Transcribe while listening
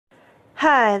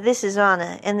Hi, this is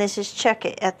Anna, and this is Check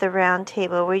It at the Round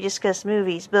Table, where we discuss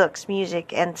movies, books,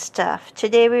 music, and stuff.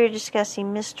 Today we are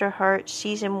discussing Mr. Heart,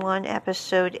 Season 1,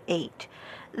 Episode 8.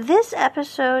 This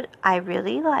episode I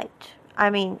really liked.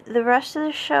 The rest of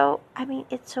the show,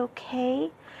 it's okay.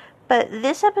 But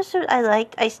this episode I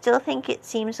liked. I still think it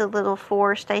seems a little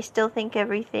forced. I still think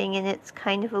everything in it's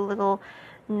kind of a little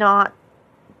not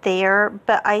there,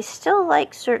 but I still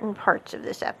like certain parts of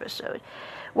this episode.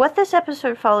 What this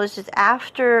episode follows is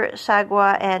after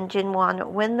Sagwa and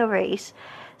Jinwon win the race,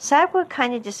 Sagwa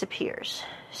kind of disappears.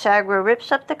 Sagwa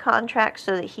rips up the contract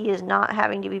so that he is not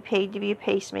having to be paid to be a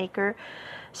pacemaker.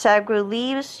 Sagwa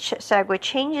leaves. Sagwa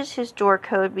changes his door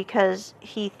code because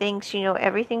he thinks,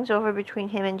 everything's over between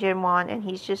him and Jinwon, and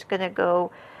he's just going to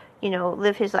go,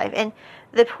 live his life. And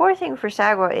the poor thing for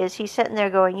Sagwa is he's sitting there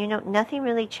going, nothing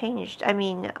really changed.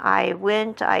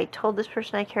 I told this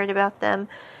person I cared about them.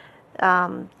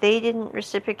 They didn't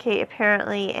reciprocate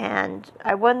apparently, and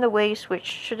I won the race, which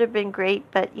should have been great,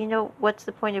 but what's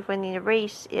the point of winning a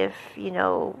race if,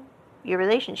 your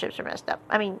relationships are messed up?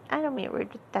 I don't mean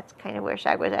it, that's kind of where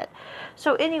Sagwa's at.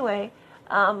 So anyway,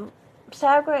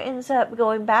 Sagwa ends up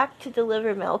going back to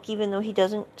deliver milk, even though he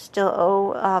doesn't still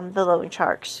owe the loan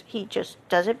sharks. He just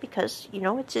does it because,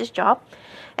 it's his job.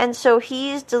 And so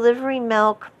he's delivering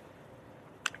milk,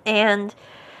 and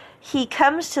he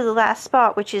comes to the last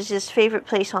spot, which is his favorite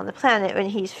place on the planet when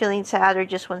he's feeling sad or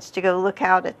just wants to go look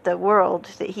out at the world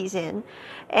that he's in,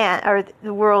 or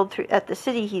the world at the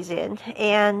city he's in.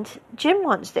 And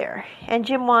Jinwon's there, and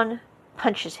Jinwon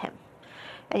punches him.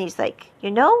 And he's like,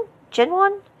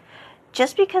 Jinwon,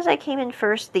 just because I came in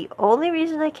first, the only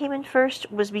reason I came in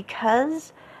first was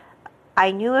because I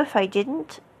knew if I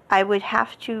didn't, I would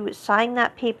have to sign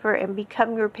that paper and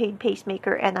become your paid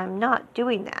pacemaker, and I'm not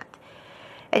doing that.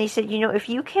 And he said, if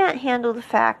you can't handle the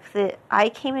fact that I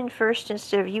came in first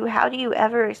instead of you, how do you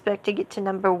ever expect to get to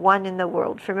number one in the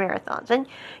world for marathons? And,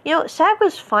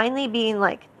 Sagwa's finally being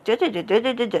like,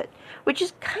 which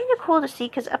is kind of cool to see,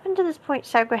 because up until this point,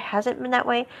 Sagwa hasn't been that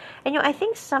way. And, I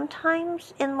think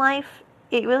sometimes in life,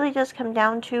 it really does come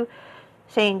down to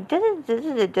saying,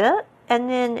 and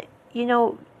then,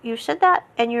 you said that,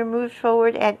 and you're moved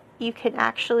forward, and you can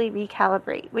actually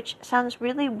recalibrate, which sounds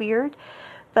really weird.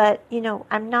 But,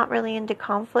 I'm not really into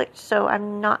conflict, so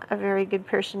I'm not a very good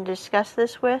person to discuss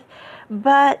this with.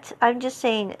 But I'm just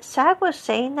saying, Sagwa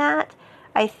saying that,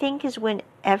 I think, is when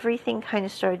everything kind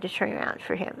of started to turn around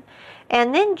for him.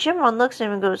 And then Jinwon looks at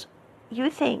him and goes, you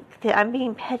think that I'm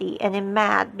being petty and am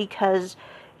mad because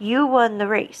you won the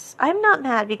race. I'm not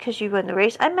mad because you won the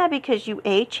race. I'm mad because you,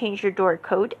 A, changed your door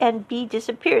code, and B,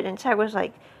 disappeared. And Sagwa's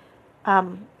like,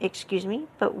 excuse me,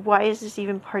 but why is this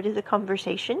even part of the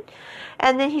conversation?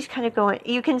 And then he's kind of going,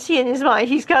 you can see in his mind,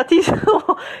 he's got these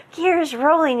little gears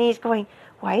rolling, and he's going,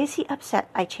 why is he upset?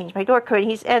 I changed my door code.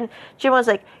 And Jinwon's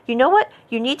like, you know what?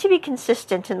 You need to be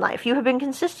consistent in life. You have been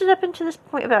consistent up until this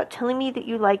point about telling me that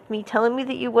you liked me, telling me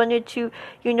that you wanted to,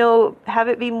 have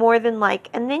it be more than like,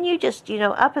 and then you just,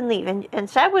 up and leave. And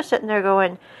Sagwa's sitting there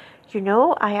going,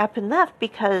 I up and left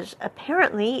because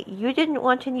apparently you didn't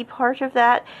want any part of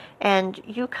that, and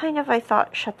you kind of, I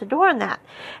thought, shut the door on that.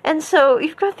 And so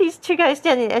you've got these two guys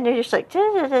standing, and they're just like,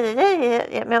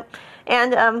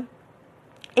 and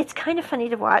it's kind of funny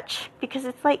to watch because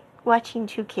it's like watching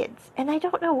two kids. And I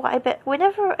don't know why, but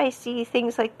whenever I see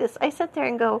things like this, I sit there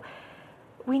and go,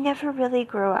 we never really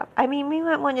grow up. We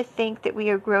might want to think that we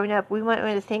are grown up. We might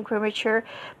want to think we're mature.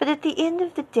 But at the end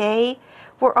of the day,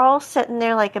 we're all sitting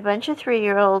there like a bunch of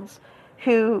 3-year-olds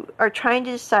who are trying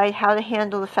to decide how to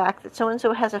handle the fact that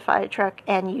so-and-so has a fire truck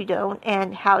and you don't,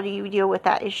 and how do you deal with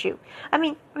that issue.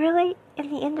 Really, in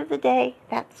the end of the day,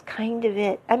 that's kind of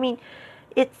it.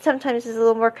 It sometimes is a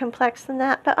little more complex than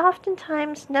that, but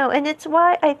oftentimes, no. And it's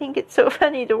why I think it's so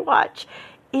funny to watch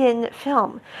in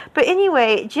film. But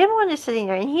anyway, Jinwon is sitting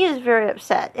there, and he is very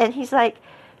upset. And he's like,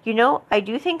 I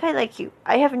do think I like you.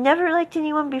 I have never liked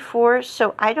anyone before,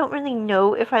 so I don't really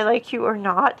know if I like you or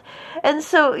not. And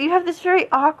so you have this very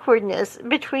awkwardness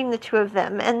between the two of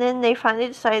them. And then they finally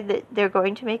decide that they're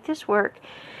going to make this work.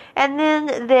 And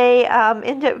then they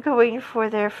end up going for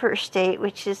their first date,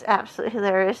 which is absolutely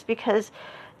hilarious because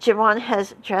Jinwon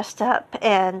has dressed up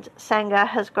and Sangha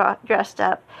has dressed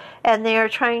up, and they are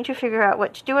trying to figure out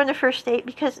what to do on the first date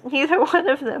because neither one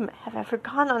of them have ever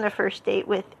gone on a first date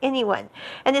with anyone.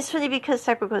 And it's funny because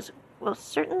Sakura goes, well,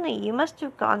 certainly you must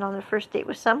have gone on a first date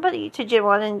with somebody, to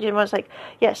Jinwon, and Jinwon's like,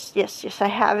 yes, I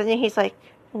have. And then he's like,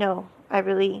 no, I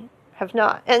really have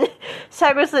not. And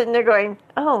Sakura's sitting there going,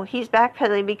 oh, he's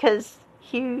backpedaling because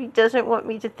he doesn't want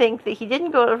me to think that he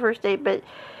didn't go on a first date, but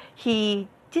he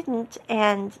didn't,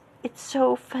 and it's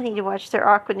so funny to watch their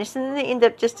awkwardness, and then they end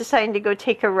up just deciding to go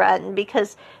take a run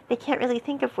because they can't really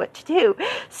think of what to do.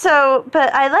 So,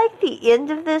 but I like the end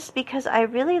of this because I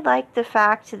really like the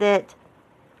fact that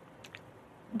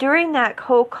during that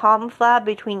whole conflab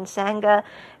between Sangha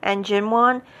and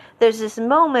Jinwon, there's this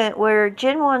moment where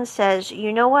Jinwon says,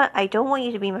 you know what, I don't want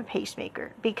you to be my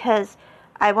pacemaker because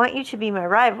I want you to be my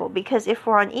rival, because if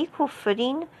we're on equal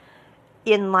footing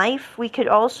in life, we could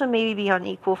also maybe be on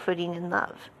equal footing in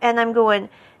love. And I'm going,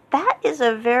 that is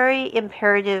a very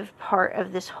imperative part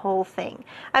of this whole thing.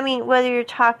 I mean, whether you're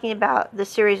talking about the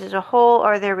series as a whole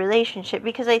or their relationship,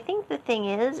 because I think the thing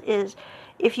is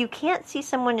if you can't see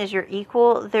someone as your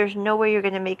equal, there's no way you're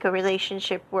going to make a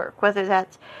relationship work, whether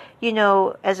that's, you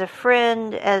know, as a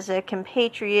friend, as a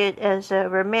compatriot, as a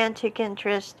romantic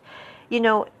interest. You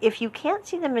know, if you can't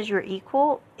see them as your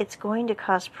equal, it's going to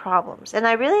cause problems. And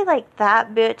I really like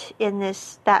that bit in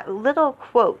this, that little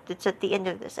quote that's at the end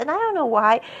of this. And I don't know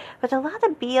why, but a lot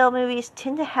of BL movies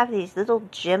tend to have these little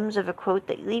gems of a quote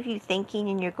that leave you thinking,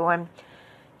 and you're going,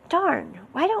 darn,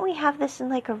 why don't we have this in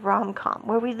like a rom-com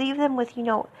where we leave them with, you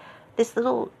know, this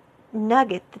little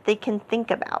nugget that they can think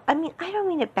about. I mean, I don't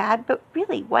mean it bad, but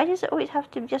really, why does it always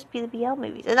have to just be the BL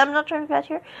movies? And I'm not trying to be bad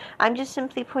here. I'm just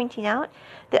simply pointing out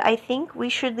that I think we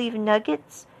should leave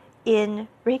nuggets in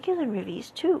regular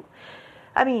movies too.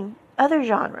 I mean, other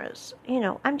genres, you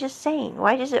know, I'm just saying,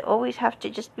 why does it always have to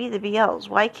just be the BLs?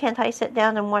 Why can't I sit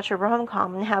down and watch a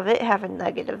rom-com and have it have a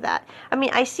nugget of that? I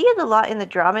mean, I see it a lot in the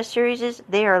drama series.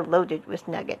 They are loaded with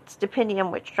nuggets, depending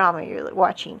on which drama you're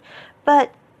watching.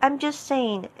 But I'm just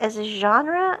saying, as a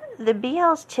genre, the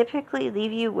BLs typically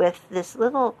leave you with this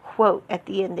little quote at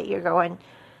the end that you're going,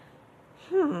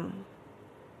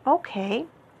 okay.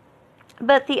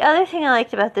 But the other thing I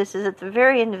liked about this is at the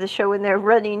very end of the show when they're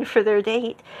running for their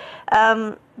date,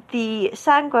 the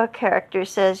Sangwa character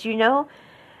says, you know,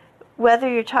 whether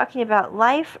you're talking about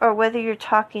life or whether you're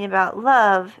talking about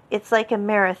love, it's like a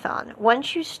marathon.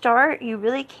 Once you start, you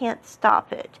really can't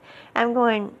stop it. I'm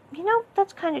going, you know,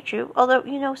 that's kind of true. Although,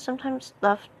 you know, sometimes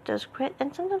love does quit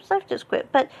and sometimes life does quit.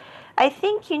 But I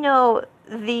think, you know,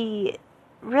 the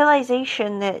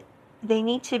realization that they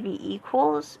need to be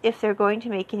equals if they're going to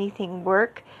make anything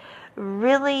work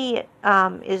really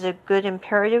is a good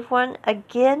imperative one.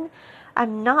 Again,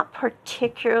 I'm not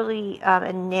particularly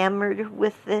enamored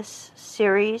with this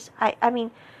series. I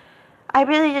mean, I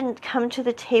really didn't come to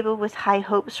the table with high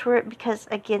hopes for it because,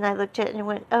 again, I looked at it and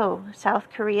went, oh, South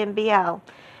Korean BL.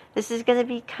 This is going to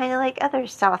be kind of like other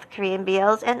South Korean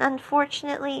BLs, and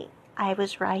unfortunately, I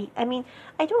was right. I mean,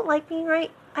 I don't like being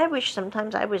right. I wish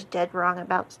sometimes I was dead wrong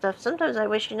about stuff. Sometimes I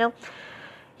wish, you know,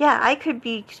 yeah, I could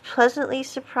be pleasantly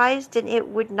surprised and it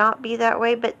would not be that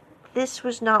way, but this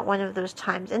was not one of those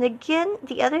times. And again,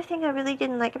 the other thing I really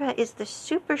didn't like about it is the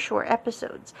super short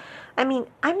episodes. I mean,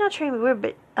 I'm not trying to be weird,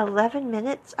 but 11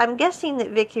 minutes? I'm guessing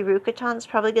that Vicky Rukatan's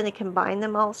probably going to combine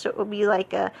them all, so it will be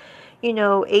like a, you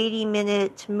know,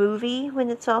 80-minute movie when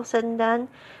it's all said and done.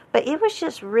 But it was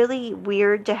just really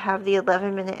weird to have the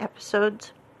 11-minute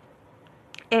episodes.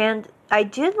 And I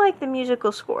did like the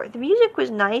musical score. The music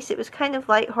was nice. It was kind of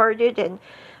lighthearted and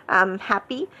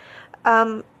happy.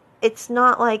 It's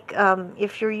not like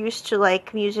if you're used to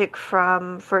like music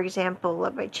from, for example,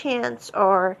 Love by Chance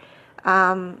or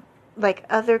like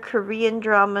other Korean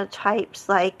drama types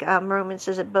like Romance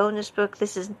as a Bonus Book.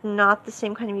 This is not the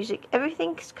same kind of music.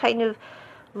 Everything's kind of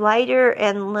lighter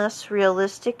and less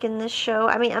realistic in this show.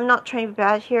 I mean, I'm not trying to be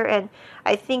bad here, and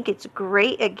I think it's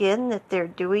great, again, that they're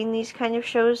doing these kind of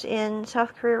shows in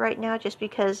South Korea right now, just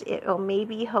because it will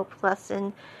maybe help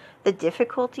lessen the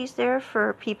difficulties there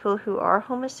for people who are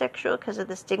homosexual because of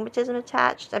the stigmatism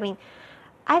attached. I mean,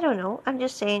 I don't know. I'm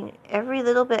just saying every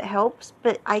little bit helps,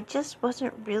 but I just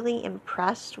wasn't really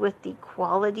impressed with the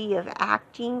quality of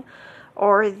acting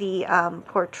or the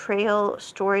portrayal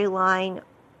storyline.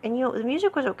 And, you know, the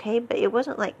music was okay, but it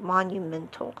wasn't, like,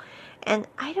 monumental. And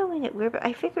I don't mean it weird, but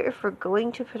I figure if we're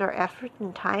going to put our effort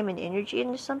and time and energy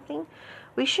into something,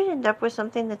 we should end up with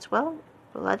something that's, well,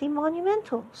 bloody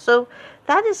monumental. So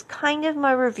that is kind of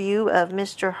my review of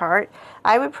Mr. Heart.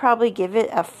 I would probably give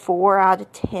it a 4 out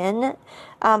of 10.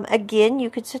 Again, you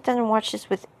could sit down and watch this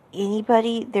with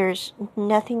anybody. There's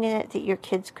nothing in it that your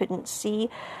kids couldn't see.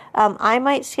 I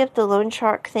might skip the loan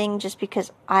shark thing just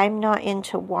because I'm not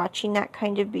into watching that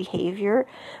kind of behavior.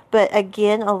 But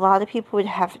again, a lot of people would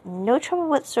have no trouble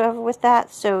whatsoever with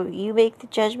that. So you make the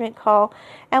judgment call.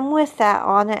 And with that,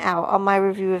 on and out on my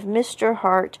review of Mr.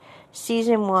 Heart,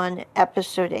 Season 1,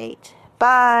 Episode 8.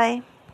 Bye!